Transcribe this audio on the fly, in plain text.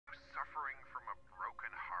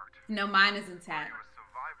No, mine is intact. You're a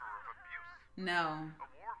survivor of abuse. No. A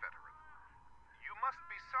war veteran. You must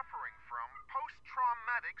be suffering from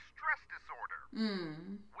post-traumatic stress disorder.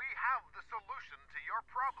 We have the solution to your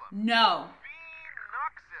problem. No.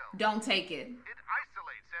 Phenoxyl. Don't take it. It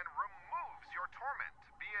isolates and removes your torment,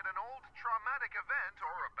 be it an old traumatic event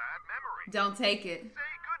or a bad memory. Don't take it.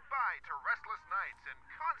 Say goodbye to restless nights and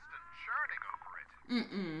constant churning over it.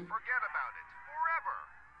 Forget about it forever.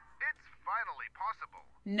 It's finally possible.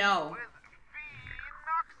 No. With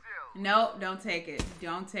Phenoxyl. No, don't take it.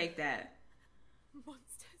 Don't take that.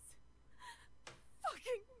 Monsters.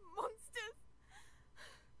 Fucking monsters.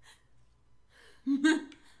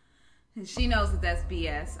 And she knows that that's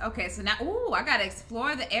BS. Okay, so now, ooh, I gotta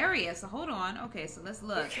explore the area. So hold on. Okay, so let's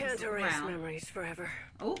look. You can't erase memories forever.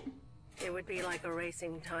 Oh. It would be like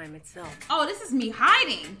erasing time itself. Oh, this is me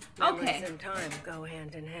hiding. Okay. Memories and time go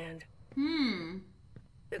hand in hand.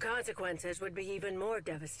 The consequences would be even more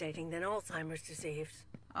devastating than Alzheimer's disease.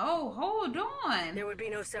 Oh, hold on. There would be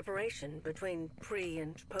no separation between pre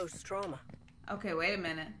and post trauma. Okay, wait a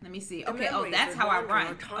minute. Let me see. The Okay, oh, memories that's would how I wander run.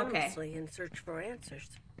 Okay. autonomously in search for answers.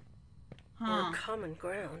 Huh. Or common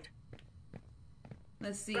ground.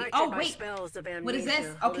 Let's see. Fractured Oh, by wait. spells of What is this?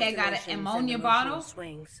 amnesia, Okay, I got an hallucinations, ammonia and bottle. emotional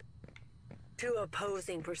swings. Two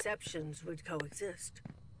opposing perceptions would coexist,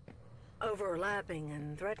 overlapping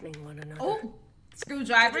and threatening one another. Oh,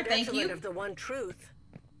 screwdriver, To the thank detriment you. of the one truth,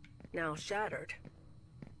 now shattered.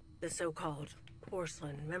 The so-called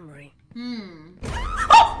porcelain memory.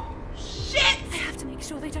 Oh, shit! I have to make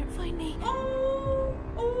sure they don't find me. Oh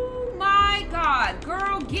my God.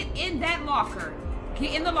 Girl, get in that locker.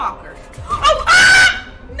 Get in the locker. Oh, ah!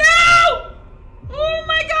 No! Oh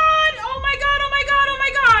my God. Oh my God. Oh my God. Oh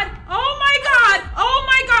my God. Oh my God. Oh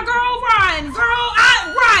my God. Girl, run. Girl,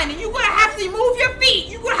 run. You're going to have to move your feet.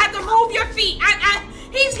 You're going to have to move your feet.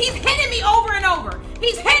 He's hitting me over and over.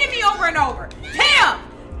 He's hitting me over and over. Hit him.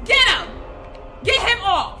 Get him. Get him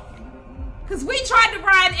off. Because we tried to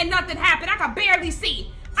run and nothing happened. I can barely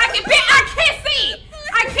see. I can't see.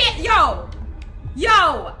 I can't.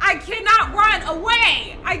 Yo, I cannot run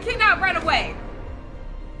away. I cannot run away.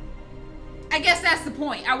 I guess that's the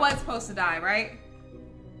point. I was supposed to die, right?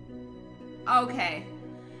 Okay.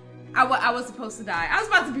 I was supposed to die. I was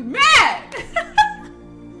about to be mad.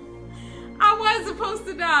 I was supposed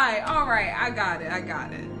to die. All right, I got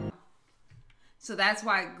it. So that's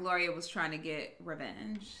why Gloria was trying to get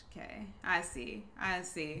revenge. Okay, I see.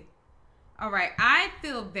 All right, I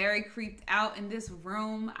feel very creeped out in this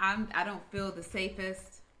room. I don't feel the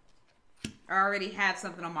safest. I already have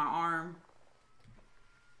something on my arm.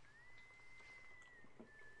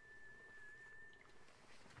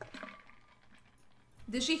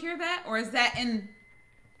 Did she hear that? Or is that in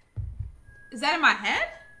my head?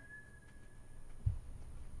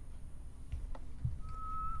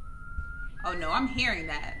 Oh no, I'm hearing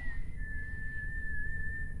that.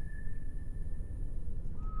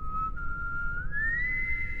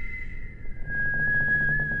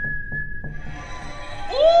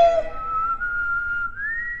 Ooh!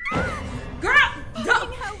 Girl!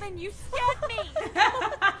 Fucking hell, then you scared me!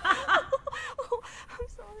 I'm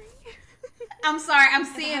sorry. I'm sorry, I'm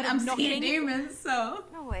heard seeing of knocking? demons, so.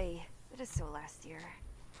 No way. It is so last year.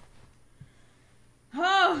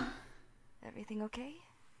 Oh. Everything okay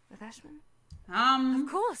with Ashman? Of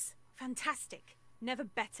course. Fantastic. Never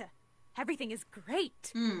better. Everything is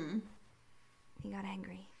great. He got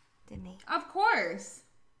angry, didn't he? Of course.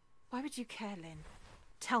 Why would you care, Lynn?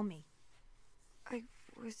 Tell me. I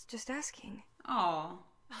was just asking. Oh.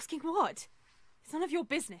 Asking what? It's none of your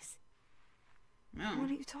business. What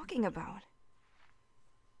are you talking about?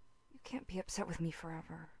 You can't be upset with me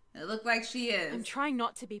forever. It looked like she is. I'm trying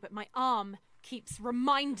not to be, but my arm keeps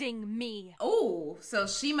reminding me. Oh, so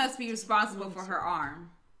she must be responsible for her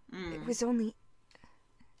arm. It was only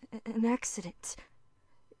an accident.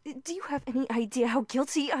 Do you have any idea how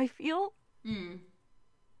guilty I feel? Jen,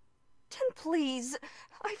 please.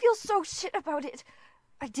 I feel so shit about it.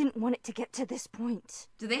 I didn't want it to get to this point.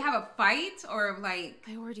 Do they have a fight or like...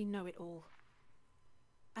 I already know it all.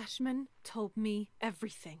 Ashman told me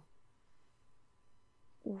everything.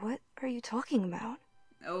 What are you talking about?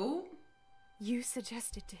 Oh? You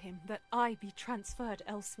suggested to him that I be transferred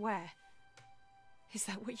elsewhere. Is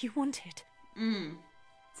that what you wanted?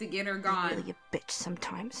 To get her You're gone. really a bitch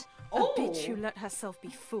sometimes. Oh. A bitch who let herself be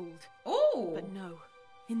fooled. Oh. But no,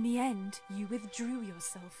 in the end, you withdrew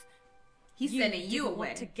yourself. He's sending you didn't away.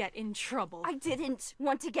 Want to get in trouble. I didn't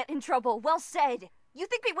want to get in trouble. Well said. You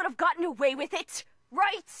think we would have gotten away with it,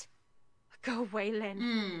 right? Go away,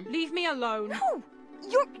 Lynn. Leave me alone. No!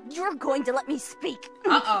 You're going to let me speak.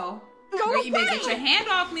 Uh-oh. No Girl, you better way! get your hand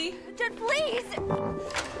off me. Jen, please!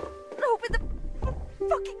 open the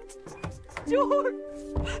fucking door.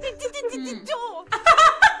 Door.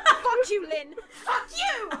 Fuck you, Lynn! Fuck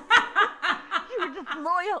you! You were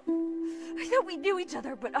disloyal. I thought we knew each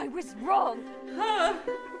other, but I was wrong.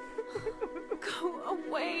 Go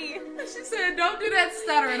away. She said, don't do that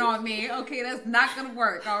stuttering on me. Okay, that's not gonna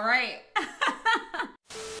work, all right?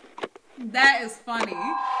 That is funny.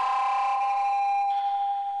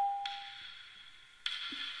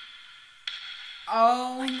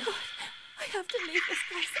 Oh My God, I have to leave this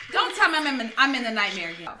place. Don't tell me I'm in the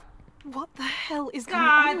nightmare again. What the hell is going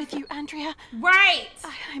God. on with you, Andrea? Right.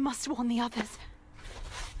 I must warn the others.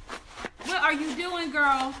 What are you doing,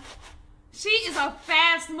 girl? She is a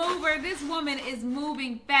fast mover. This woman is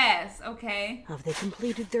moving fast, okay? Have they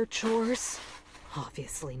completed their chores?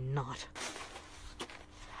 Obviously not.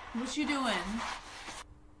 What you doing?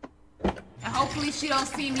 And hopefully she don't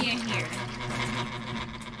see me in here.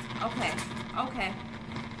 Okay, okay.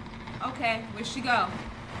 Okay, where'd she go?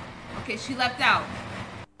 Okay, she left out.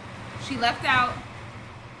 She left out.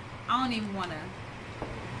 I don't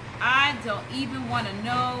even wanna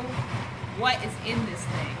know what is in this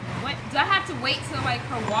thing. What do I have to wait till like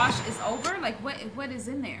her wash is over? Like what is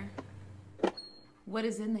in there? What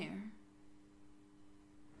is in there?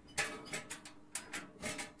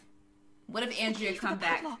 What if Andrea come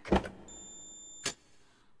back?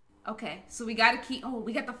 Okay, so we got a key. Oh,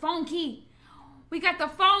 we got the phone key. We got the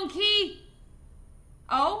phone key.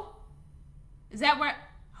 Oh? Is that where?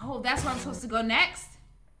 Oh, that's where I'm supposed to go next?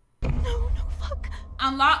 No, fuck.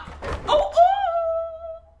 Unlock. Oh,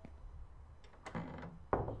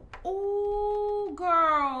 oh! Ooh,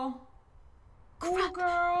 girl. Ooh,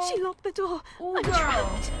 girl. She locked the door. Ooh, I'm girl.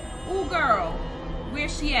 trapped. Ooh, girl.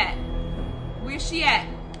 Where's she at? Where's she at?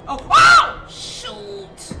 Oh, oh!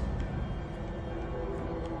 Shoot.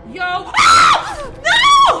 Yo. Oh! No!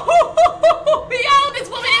 Yo, this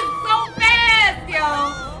woman is so fast, yo.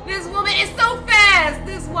 This woman is so fast.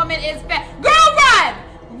 This woman is fast. Girl, run!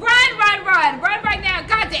 Run right now.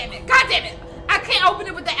 God damn it. I can't open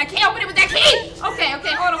it with that. I can't open it with that key. Okay. Hold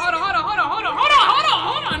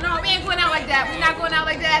on. No, we ain't going out like that. We're not going out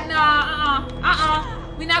like that. No,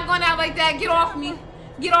 We're not going out like that. Get off me.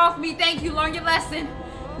 Thank you. Learn your lesson,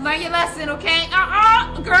 okay?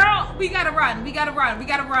 Girl, we gotta run. We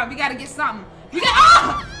gotta get something.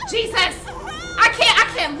 Jesus. I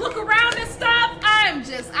can't look around and stuff. I am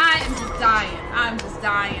just dying.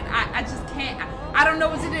 I just can't. I don't know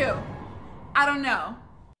what to do. I don't know.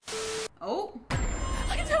 Oh.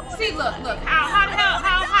 See, look.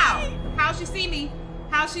 How she see me?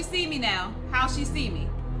 How she see me now? How she see me?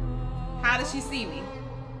 How does she see me?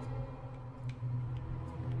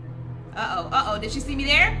 Uh-oh. Did she see me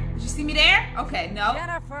there? Okay, no.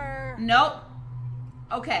 Jennifer! Nope.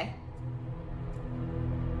 Okay.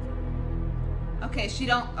 Okay, she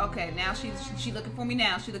don't. Okay, now she looking for me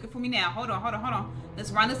now. Hold on.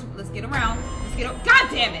 Let's run this. Let's get around. God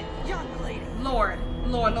damn it! Young lady! Lord.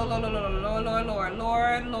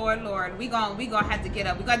 We gonna have to get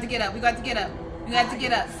up. We got to get up.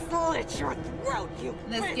 Slit your throat, you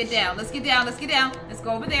Let's bitch. get down. Let's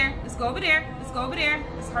go over there. Let's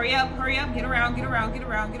hurry up. Get around.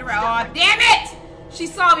 Oh, damn it! She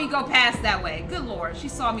saw me go past that way. Good Lord. She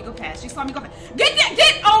saw me go past. Get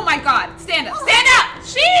there. Oh my God. Stand up.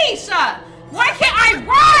 Sheesh. Why can't I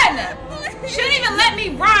run? She didn't even let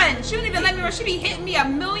me run. She be hitting me a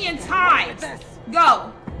million times.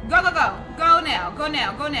 Go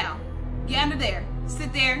now. Get under there.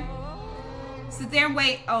 Sit there and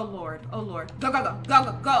wait. Oh Lord. Go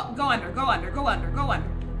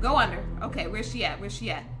under. Okay, where's she at?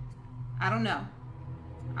 I don't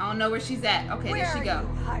know where she's at. Okay, there she go.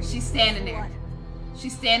 She's standing there.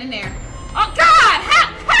 Oh God!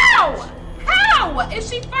 How is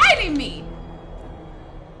she finding me?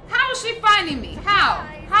 How is she finding me? How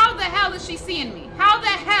the hell is she seeing me? I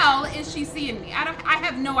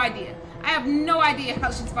have no idea.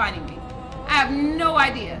 How she's finding me. I have no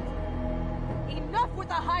idea. Enough with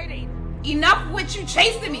the hiding! Enough with you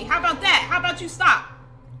chasing me. How about that? How about you stop?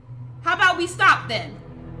 How about we stop then?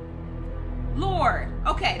 Lord.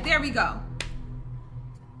 Okay, there we go.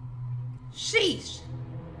 Sheesh.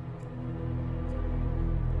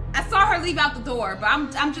 I saw her leave out the door, but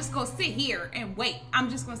I'm just gonna sit here and wait.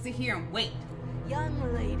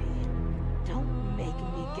 Young lady, don't make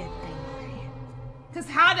me get angry. Cause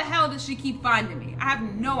how the hell does she keep finding me? I have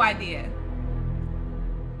no idea.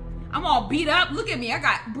 I'm all beat up. Look at me. I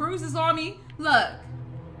got bruises on me. Look.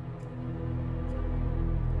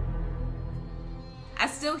 I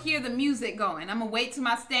still hear the music going. I'm gonna wait till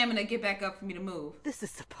my stamina get back up for me to move. This is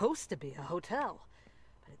supposed to be a hotel,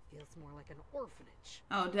 but it feels more like an orphanage.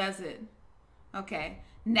 Oh, does it? Okay.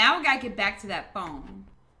 Now I gotta get back to that phone.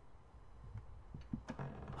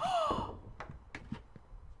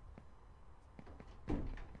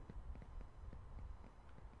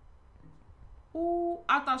 Ooh,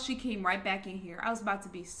 I thought she came right back in here. I was about to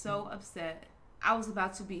be so upset. I was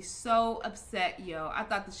about to be so upset, yo. I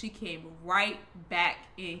thought that she came right back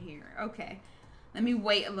in here. Okay. Let me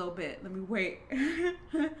wait a little bit. Let me wait.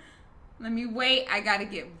 Let me wait. I gotta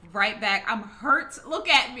get right back. I'm hurt. Look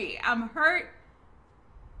at me. I'm hurt.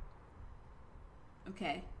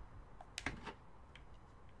 Okay.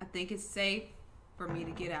 I think it's safe for me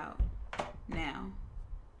to get out. Now,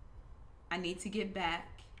 I need to get back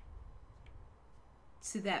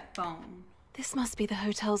to that phone. This must be the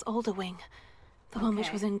hotel's older wing. The one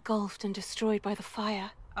which was engulfed and destroyed by the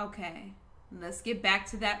fire. Okay. Let's get back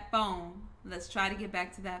to that phone. Let's try to get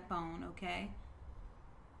back to that phone, okay?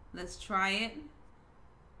 Let's try it.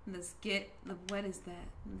 Let's get... What is that?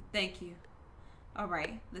 Thank you. All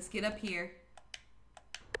right. Let's get up here.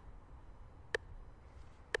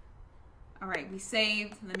 All right. We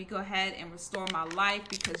saved. Let me go ahead and restore my life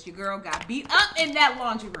because your girl got beat up in that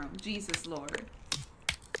laundry room. Jesus, Lord.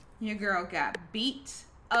 Your girl got beat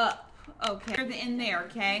up. Okay. Further in there,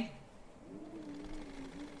 okay?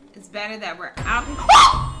 It's better that we're out.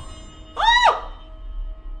 Oh! Oh!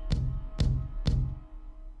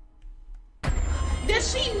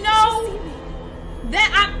 Does she know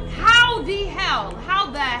that I'm... How the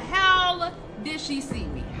hell did she see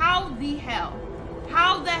me? How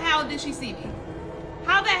the hell did she see me?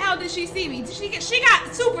 How the hell did she see me? She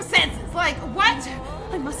got super senses. Like, what?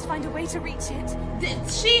 I must find a way to reach it.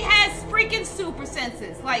 She has freaking super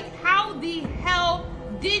senses. Like, how the hell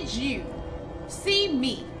did you see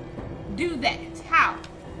me do that?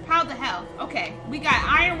 How the hell? Okay, we got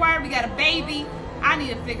iron wire, we got a baby. I need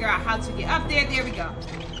to figure out how to get up there. There we go.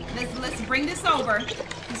 Let's bring this over.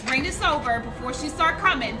 Let's bring this over before she starts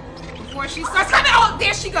coming. Before she starts coming. Oh,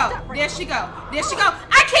 there she go. There she go. There she go.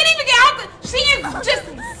 I can't even get out. She is just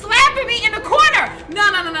slapping me in the corner.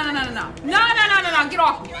 No. No. Get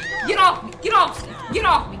off me. Get off me. Get off me. Get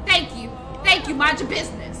off me. Thank you. Thank you. Mind your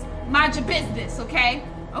business. Mind your business. Okay.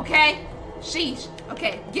 Okay. Sheesh.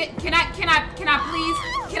 Okay. Can I please?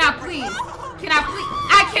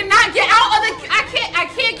 I cannot get out of the. I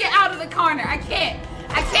can't get out of the corner. I can't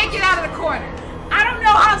get out of the corner. I don't know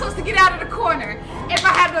how I'm supposed to get out of the corner if I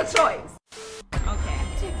have no choice.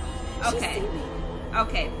 Okay.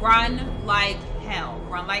 Okay. Run like hell.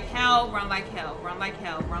 Run like hell. Run like hell. Run like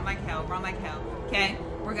hell. Run like hell. Run like hell. Okay.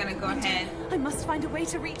 We're gonna go ahead. I must find a way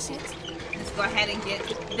to reach it. Let's go ahead and get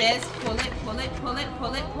this. Pull it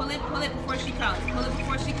before she comes. Pull it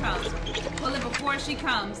before she comes. Pull it before she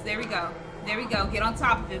comes. There we go. There we go. Get on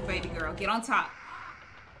top of it, baby girl. Get on top.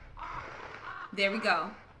 There we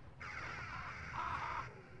go.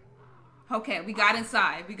 Okay, we got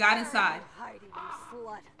inside. We got inside.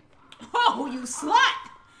 Oh, you slut!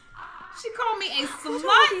 She called me a slut. What are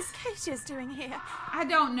all these cages doing here? I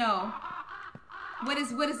don't know. What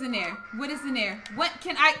is in there? What is in there? What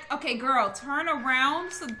can I... Okay, girl, turn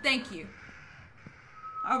around. So thank you.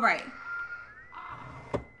 All right.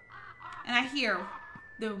 And I hear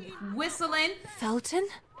the whistling. Felton?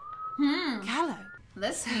 Gallo.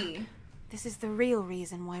 Let's see. This is the real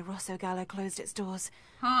reason why Rosso Gallo closed its doors.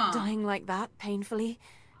 Huh. Dying like that, painfully,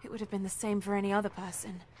 it would have been the same for any other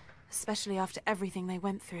person. Especially after everything they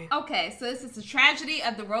went through. Okay, so this is the tragedy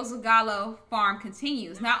of the Rosso Gallo farm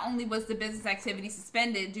continues. Not only was the business activity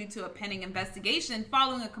suspended due to a pending investigation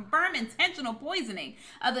following a confirmed intentional poisoning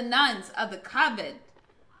of the nuns of the convent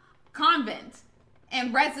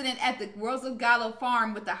and resident at the Rosso Gallo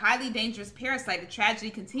farm with the highly dangerous parasite, the tragedy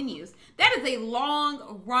continues. That is a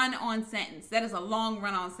long run-on sentence. That is a long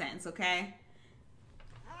run-on sentence, okay?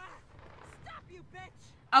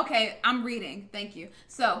 Okay, I'm reading. Thank you.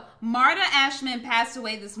 So, Marta Ashman passed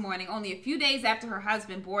away this morning, only a few days after her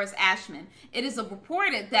husband, Boris Ashman. It is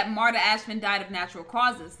reported that Marta Ashman died of natural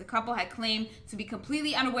causes. The couple had claimed to be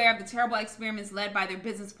completely unaware of the terrible experiments led by their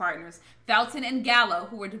business partners, Felton and Gallo,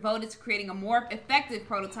 who were devoted to creating a more effective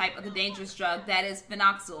prototype of the dangerous drug that is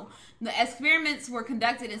phenoxyl. The experiments were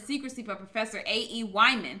conducted in secrecy by Professor A.E.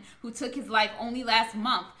 Wyman, who took his life only last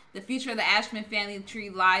month. The future of the Ashman family tree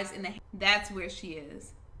lies in the... That's where she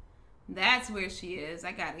is. That's where she is.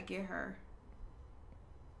 I gotta get her.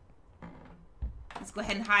 Let's go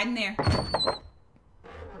ahead and hide in there.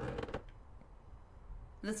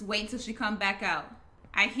 Let's wait until she comes back out.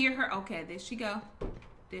 I hear her. Okay, there she go.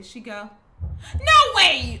 There she go. No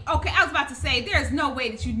way! Okay, I was about to say, there's no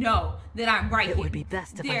way that you know that I'm right here. It would be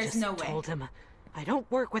best if I just told him. I don't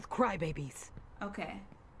work with crybabies. Okay.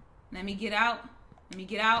 Let me get out. Let me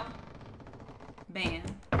get out. Bam.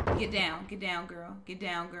 Get down. Get down, girl. Get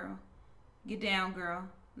down, girl. Get down, girl.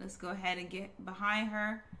 Let's go ahead and get behind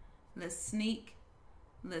her. Let's sneak.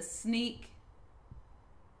 Let's sneak.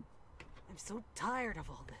 I'm so tired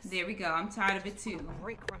of all this. There we go. I'm tired of it too.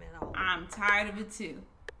 Break from it all. I'm tired of it too.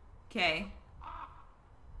 Okay.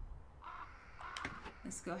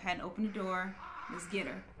 Let's go ahead and open the door. Let's get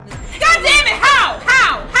her. God damn it! How?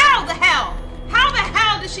 How the hell? How the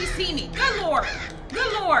hell did she see me? Good Lord.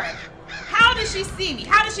 Good Lord. How did she see me?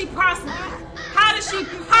 How did she possibly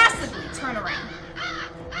turn around?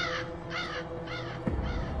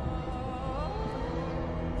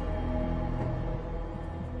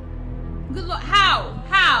 Good Lord. How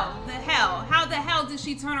the hell did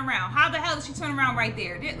she turn around? How the hell did she turn around right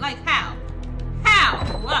there? Like, how?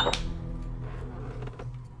 Whoa.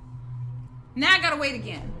 Now I gotta wait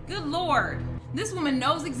again. Good Lord. This woman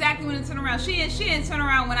knows exactly when to turn around. She didn't turn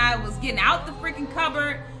around when I was getting out the freaking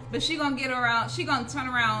cupboard, but she gonna get around. She gonna turn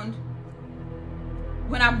around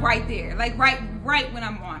when I'm right there. Like right when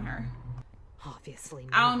I'm on her. Obviously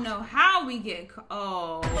not. I don't know how we get.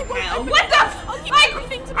 Oh hell! What the? Like,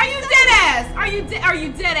 are you dead ass? Are you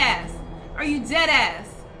dead ass? Are you dead ass?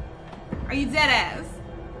 Are you dead ass?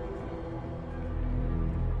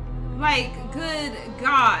 Like, good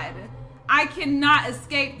God, I cannot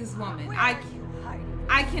escape this woman. I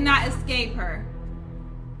cannot escape her.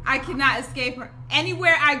 I cannot escape her.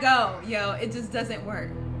 Anywhere I go, yo, it just doesn't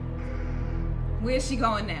work. Where's she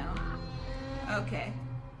going now? Okay.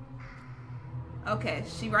 Okay,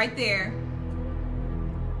 she right there.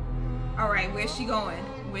 All right, where's she going?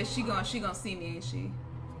 Where's she going? She gonna see me, ain't she?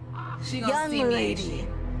 She gonna see me, ain't she?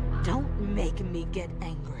 Don't make me get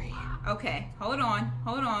angry. Okay, hold on.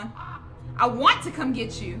 I want to come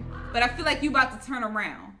get you, but I feel like you about to turn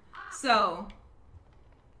around. So.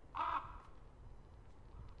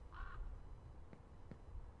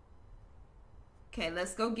 Okay,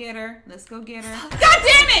 let's go get her. Let's go get her. God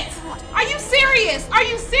damn it! Are you serious? Are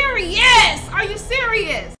you serious? Are you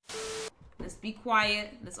serious? Let's be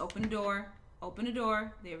quiet. Let's open the door. Open the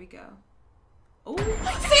door. There we go. Oh,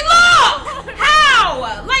 see, look!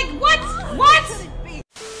 How? Like, what? What?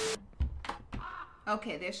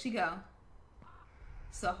 Okay, there she go.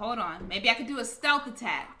 So, hold on. Maybe I could do a stealth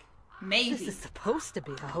attack. Maybe. This is supposed to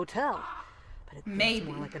be a hotel. But it feels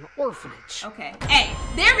more like an orphanage. Okay. Hey,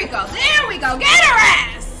 there we go. There we go. Get her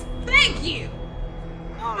ass! Thank you.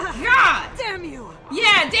 Oh, God. Damn you.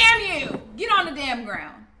 Yeah, damn you. Get on the damn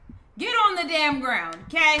ground. Get on the damn ground,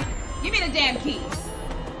 okay? Give me the damn keys.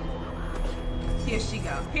 Here she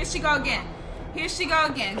go. Here she go again. Here she go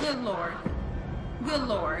again. Good Lord. Good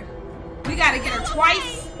Lord. We gotta get her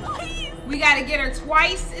twice. We gotta get her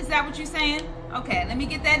twice. Is that what you're saying? Okay, let me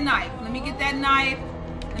get that knife. Let me get that knife.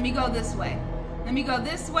 Let me go this way. Let me go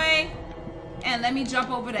this way. And let me jump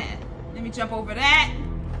over that. Let me jump over that.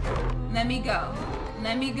 Let me go.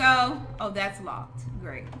 Let me go. Oh, that's locked.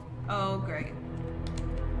 Great. Oh, great.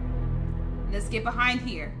 Let's get behind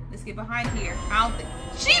here. Let's get behind here. I don't think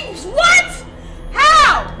she. What?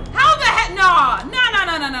 How? How the heck? No. How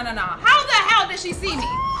the hell did she see me?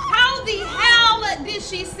 How the hell did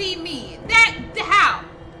she see me?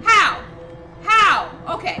 How?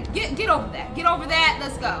 Okay, get over that. Get over that.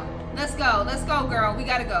 Let's go. Let's go. Let's go, girl. We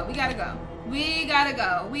gotta go. We gotta go. We gotta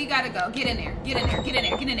go. We gotta go. Get in there. Get in there. Get in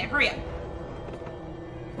there. Get in there. Hurry up.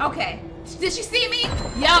 Okay. Did she see me?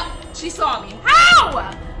 Yup. She saw me.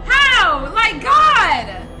 How? How? Like,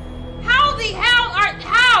 God. How the hell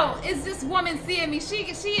how is this woman seeing me? She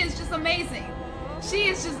is just amazing. She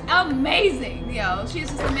is just amazing, yo. She is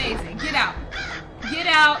just amazing. Get out. Get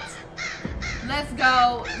out. Let's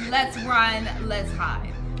go. Let's run. Let's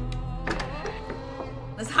hide.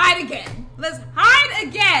 Let's hide again. Let's hide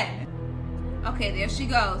again. Okay, there she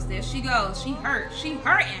goes. There she goes. She hurt. She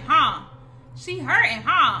hurting, huh? She hurting,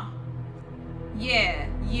 huh? Yeah,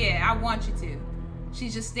 I want you to.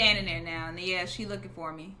 She's just standing there now. And yeah, she looking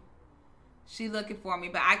for me. She looking for me,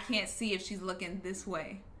 but I can't see if she's looking this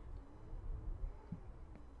way.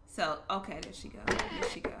 So, okay, there she goes. There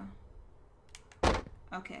she go.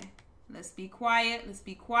 Okay. Let's be quiet. Let's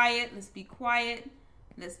be quiet. Let's be quiet.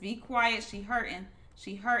 Let's be quiet. She hurting.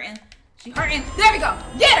 She hurting. She hurting. There we go.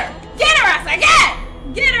 Get her. Get her ass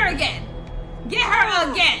again. Get her again. Get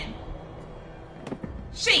her again.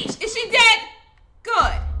 Sheesh. Is she dead?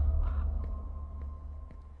 Good.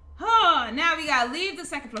 Oh, now we gotta leave the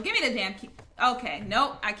second floor. Give me the damn key. Okay.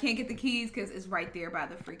 Nope. I can't get the keys because it's right there by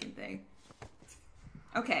the freaking thing.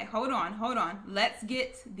 Okay. Hold on. Hold on. Let's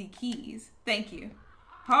get the keys. Thank you.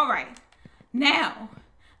 All right. Now,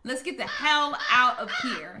 let's get the hell out of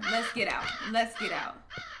here. Let's get out. Let's get out.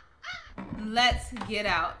 Let's get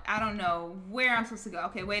out. I don't know where I'm supposed to go.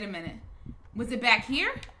 Okay, wait a minute. Was it back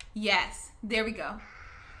here? Yes, there we go.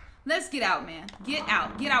 Let's get out, man. Get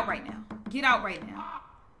out. Get out right now. Get out right now.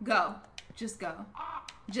 Go. Just go.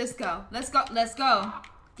 Just go. Let's go. Let's go.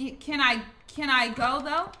 Can I go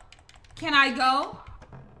though? Can I go?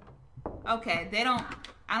 Okay, they don't.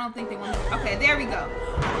 I don't think they want to. Okay, there we go.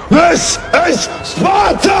 This is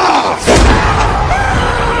Sparta!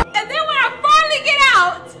 And then when I finally get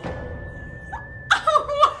out,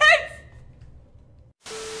 what?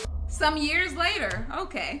 Some years later,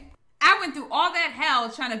 okay. I went through all that hell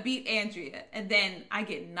trying to beat Andrea, and then I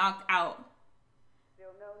get knocked out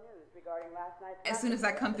as soon as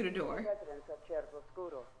I come through the door.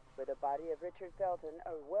 Where the body of Richard Felton,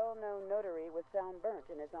 a well-known notary, was found burnt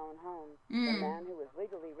in his own home. The man who was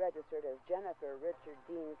legally registered as Jennifer Richard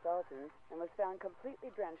Dean Felton and was found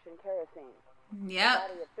completely drenched in kerosene.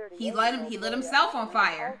 Yep, he lit himself on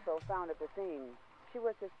fire. Also found at the scene. She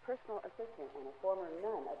was his personal assistant and a former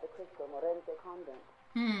nun at the Cristo Morente convent.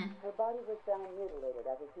 Her body was found mutilated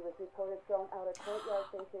after she was reported thrown out a courtyard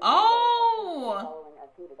facing following a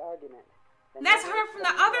heated argument. That's her from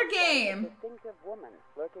the other game. A distinctive woman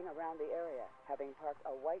lurking around the area, having parked a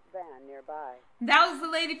white van nearby. That was the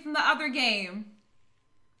lady from the other game.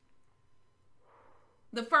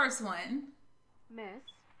 The first one. Miss,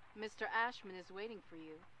 Mr. Ashman is waiting for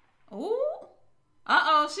you. Ooh.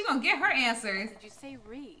 Uh-oh, she gonna get her answers. Did you say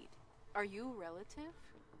Reed? Are you a relative?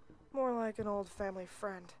 More like an old family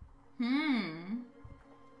friend.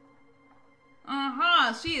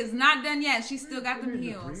 She is not done yet. She still got them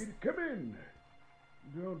heels. Reed. Come in.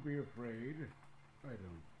 Don't be afraid. I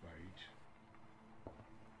don't bite.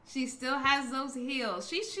 She still has those heels.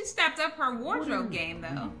 She stepped up her wardrobe game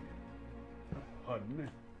though. Pardon?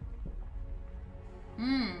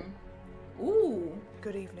 Ooh.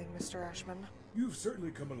 Good evening, Mr. Ashman. You've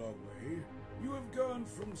certainly come a long way. You have gone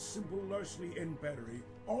from simple larceny and battery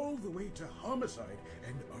all the way to homicide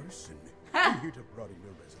and arson. I'm here to broaden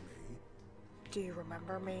your resume. Do you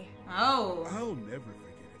remember me? Oh. I'll never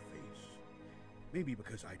forget a face. Maybe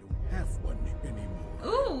because I don't have one anymore.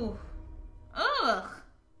 Ooh. Ugh.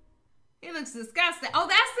 He looks disgusting. Oh,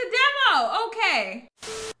 that's the demo. Okay.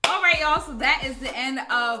 All right, y'all. So that is the end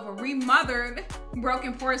of Remothered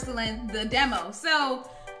Broken Porcelain, the demo. So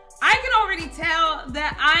I can already tell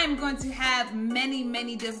that I'm going to have many,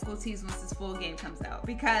 many difficulties once this full game comes out,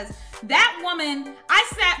 because that woman, I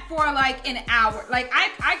sat for like an hour. Like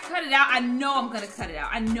I cut it out. I know I'm going to cut it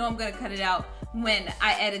out. I know I'm going to cut it out when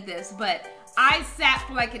I edit this, but I sat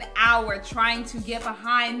for like an hour trying to get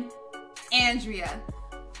behind Andrea.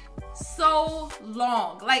 So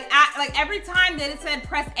long. Like every time that it said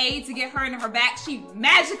press A to get her into her back, she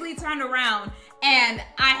magically turned around and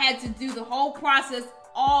I had to do the whole process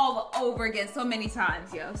all over again so many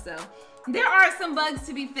times, yo. So there are some bugs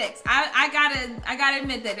to be fixed. I gotta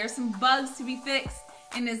admit that there's some bugs to be fixed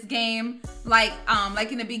in this game. Like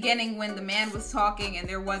in the beginning when the man was talking and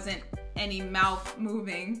there wasn't any mouth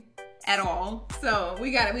moving at all. So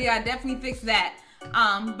we gotta definitely fix that.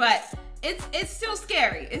 But it's still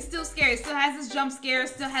scary. It's still scary. It still has this jump scare. It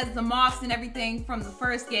still has the moths and everything from the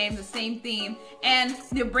first game, the same theme. And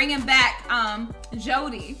they're bringing back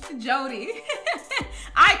Jody.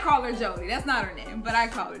 I call her Jody. That's not her name, but I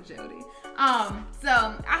call her Jody. So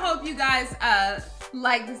I hope you guys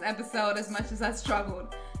like this episode as much as I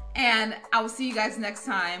struggled. And I will see you guys next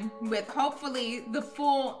time with hopefully the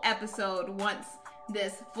full episode once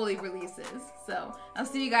this fully releases. So I'll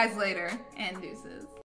see you guys later, and deuces.